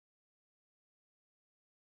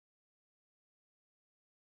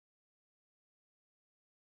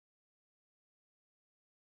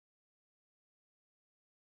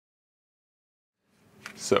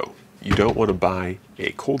So you don't want to buy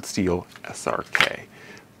a Cold Steel SRK,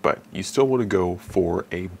 but you still want to go for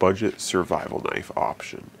a budget survival knife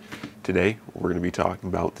option. Today, we're going to be talking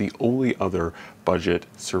about the only other budget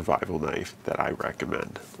survival knife that I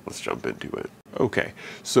recommend. Let's jump into it. Okay,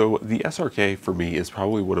 so the SRK for me is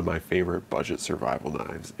probably one of my favorite budget survival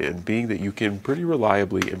knives, and being that you can pretty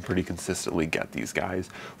reliably and pretty consistently get these guys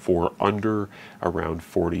for under around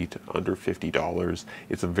 $40 to under $50,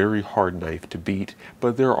 it's a very hard knife to beat,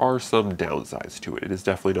 but there are some downsides to it. It is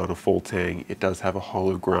definitely not a full tang, it does have a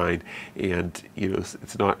hollow grind, and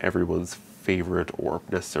it's not everyone's favorite or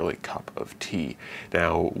necessarily cup of tea.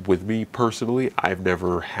 Now, with me personally, I've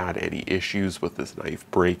never had any issues with this knife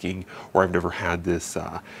breaking, or I've never had this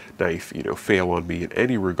knife, fail on me in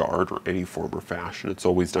any regard or any form or fashion. It's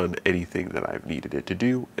always done anything that I've needed it to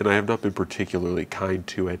do, and I have not been particularly kind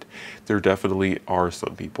to it. There definitely are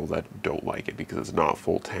some people that don't like it because it's not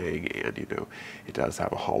full tang, and it does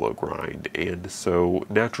have a hollow grind, and so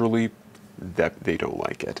naturally that they don't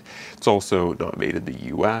like it. It's also not made in the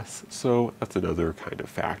US, so that's another kind of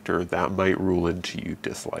factor that might rule into you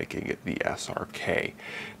disliking the SRK.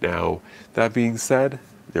 Now, that being said,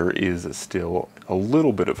 there is still a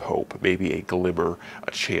little bit of hope, maybe a glimmer, a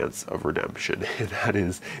chance of redemption, and that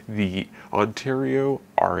is the Ontario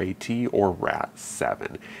RAT or RAT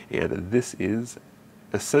 7. And this is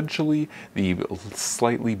essentially the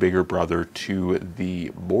slightly bigger brother to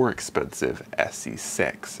the more expensive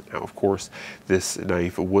SC6. Now, of course, this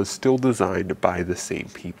knife was still designed by the same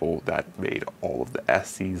people that made all of the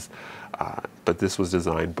SCs, but this was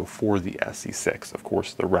designed before the SC6. Of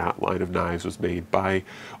course, the RAT line of knives was made by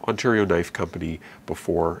Ontario Knife Company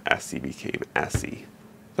before SC became SE.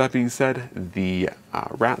 That being said, the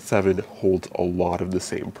RAT 7 holds a lot of the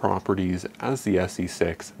same properties as the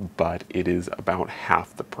SC6, but it is about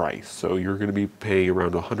half the price. So you're going to be paying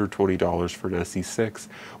around $120 for an SC6,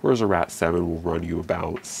 whereas a RAT 7 will run you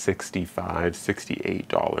about $65,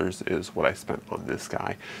 $68 is what I spent on this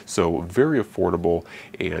guy. So very affordable,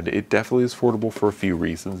 and it definitely is affordable for a few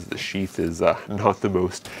reasons. The sheath is not the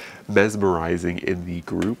most mesmerizing in the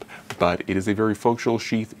group, but it is a very functional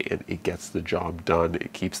sheath and it gets the job done.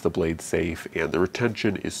 It keeps the blade safe, and the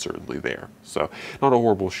retention is certainly there. So not a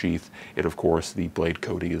horrible sheath, and of course the blade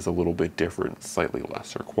coating is a little bit different, slightly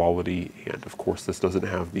lesser quality, and of course this doesn't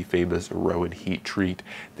have the famous Rowan heat treat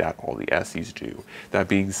that all the SEs do. That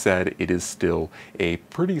being said, it is still a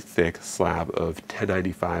pretty thick slab of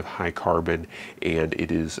 1095 high carbon, and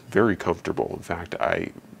it is very comfortable. In fact,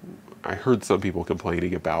 I heard some people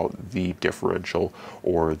complaining about the differential,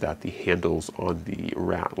 or that the handles on the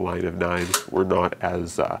RAT line of knives were not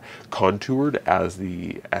as contoured as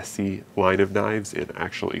the SC line of knives, and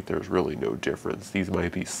actually there's really no difference. These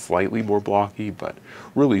might be slightly more blocky, but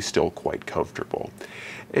really still quite comfortable.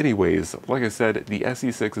 Anyways, like I said, the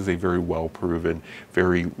SC6 is a very well-proven,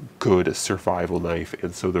 very good survival knife,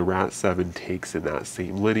 and so the RAT 7 takes in that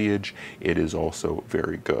same lineage. It is also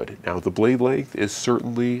very good. Now, the blade length is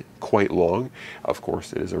certainly quite long. Of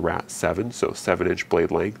course, it is a RAT 7, so 7-inch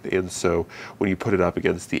blade length, and so when you put it up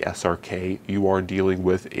against the SRK, you are dealing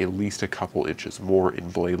with at least a couple inches more in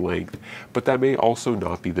blade length, but that may also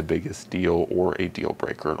not be the biggest deal or a deal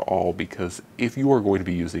breaker at all, because if you are going to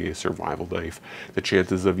be using a survival knife, the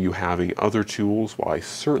chances of you having other tools, while I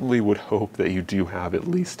certainly would hope that you do have at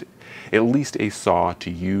least a saw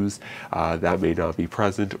to use, that may not be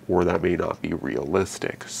present, or that may not be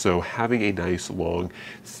realistic. So having a nice long,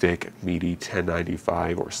 thick, meaty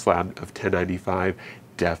 1095 or slab of 1095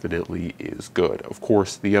 definitely is good. Of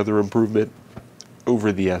course, the other improvement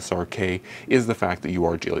over the SRK is the fact that you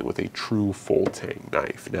are dealing with a true full tang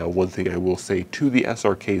knife. Now, one thing I will say to the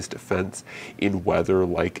SRK's defense, in weather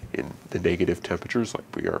like in the negative temperatures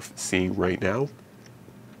like we are seeing right now,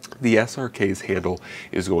 the SRK's handle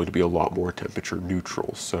is going to be a lot more temperature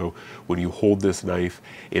neutral. So when you hold this knife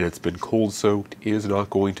and it's been cold soaked, it is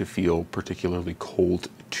not going to feel particularly cold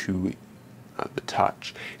to the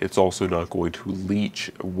touch. It's also not going to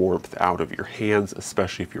leach warmth out of your hands,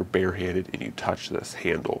 especially if you're barehanded and you touch this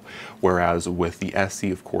handle. Whereas with the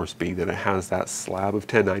SC, of course, being that it has that slab of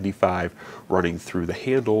 1095 running through the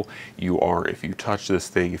handle, if you touch this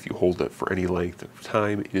thing, if you hold it for any length of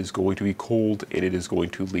time, it is going to be cold, and it is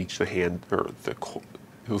going to leach the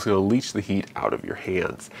it's going to leach the heat out of your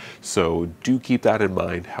hands. So do keep that in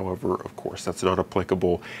mind. However, of course, that's not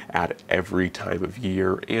applicable at every time of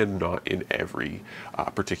year and not in every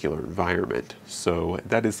particular environment. So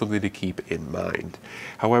that is something to keep in mind.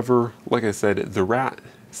 However, like I said, the RAT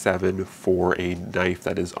 7 for a knife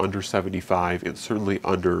that is under $75 and certainly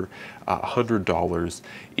under $100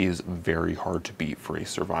 is very hard to beat for a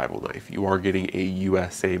survival knife. You are getting a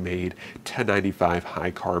USA made 1095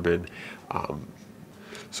 high carbon.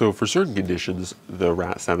 So for certain conditions, the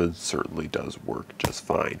RAT 7 certainly does work just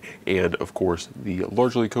fine. And of course, the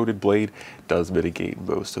largely coated blade does mitigate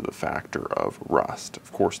most of the factor of rust.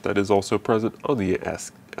 Of course, that is also present on the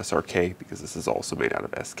SRK because this is also made out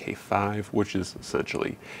of SK5, which is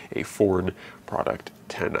essentially a foreign product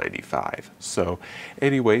 1095. So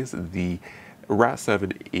anyways, the RAT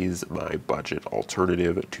 7 is my budget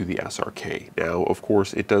alternative to the SRK. Now, of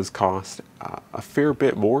course, it does cost a fair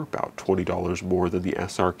bit more, about $20 more than the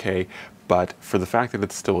SRK, but for the fact that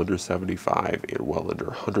it's still under $75 and well under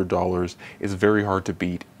 $100, it's very hard to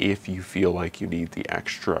beat if you feel like you need the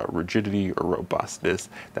extra rigidity or robustness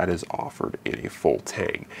that is offered in a full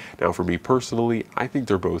tang. Now, for me personally, I think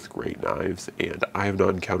they're both great knives, and I have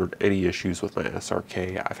not encountered any issues with my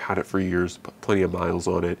SRK. I've had it for years, put plenty of miles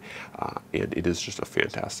on it, and it is just a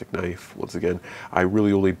fantastic knife. Once again, I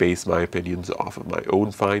really only base my opinions off of my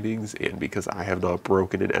own findings, and because I have not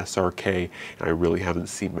broken an SRK, and I really haven't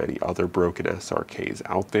seen many other broken SRKs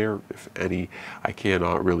out there, if any, I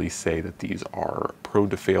cannot really say that these are prone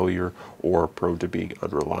to failure or prone to being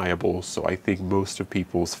unreliable. So I think most of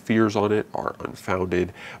people's fears on it are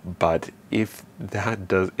unfounded. But if the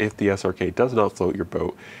SRK does not float your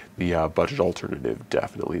boat, the budget alternative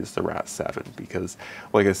definitely is the RAT 7, because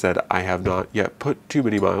like I said, I have not yet put too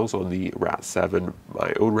many miles on the RAT 7,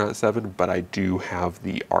 my own RAT 7, but I do have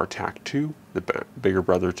the RTAC 2, the bigger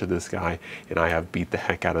brother to this guy, and I have beat the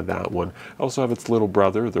heck out of that one. I also have its little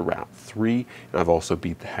brother, the RAT 3, and I've also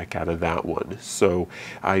beat the heck out of that one. So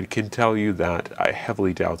I can tell you that I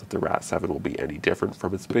heavily doubt that the RAT 7 will be any different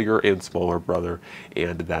from its bigger and smaller brother,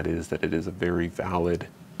 and that is that it is a very valid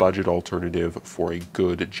budget alternative for a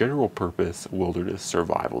good general purpose wilderness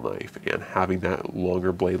survival knife, and having that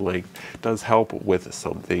longer blade length does help with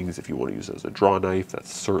some things. If you want to use it as a draw knife,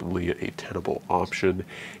 that's certainly a tenable option,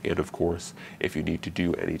 and of course if you need to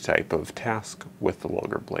do any type of task with the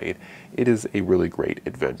longer blade, it is a really great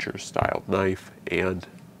adventure style knife and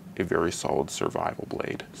a very solid survival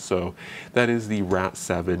blade. So that is the RAT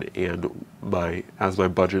 7 and as my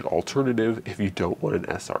budget alternative if you don't want an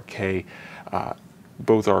SRK.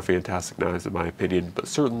 Both are fantastic knives in my opinion, but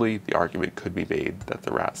certainly the argument could be made that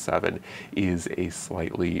the RAT 7 is a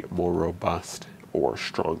slightly more robust or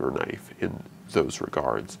stronger knife in those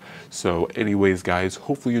regards. So anyways guys,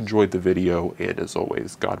 hopefully you enjoyed the video, and as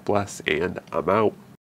always, God bless, and I'm out.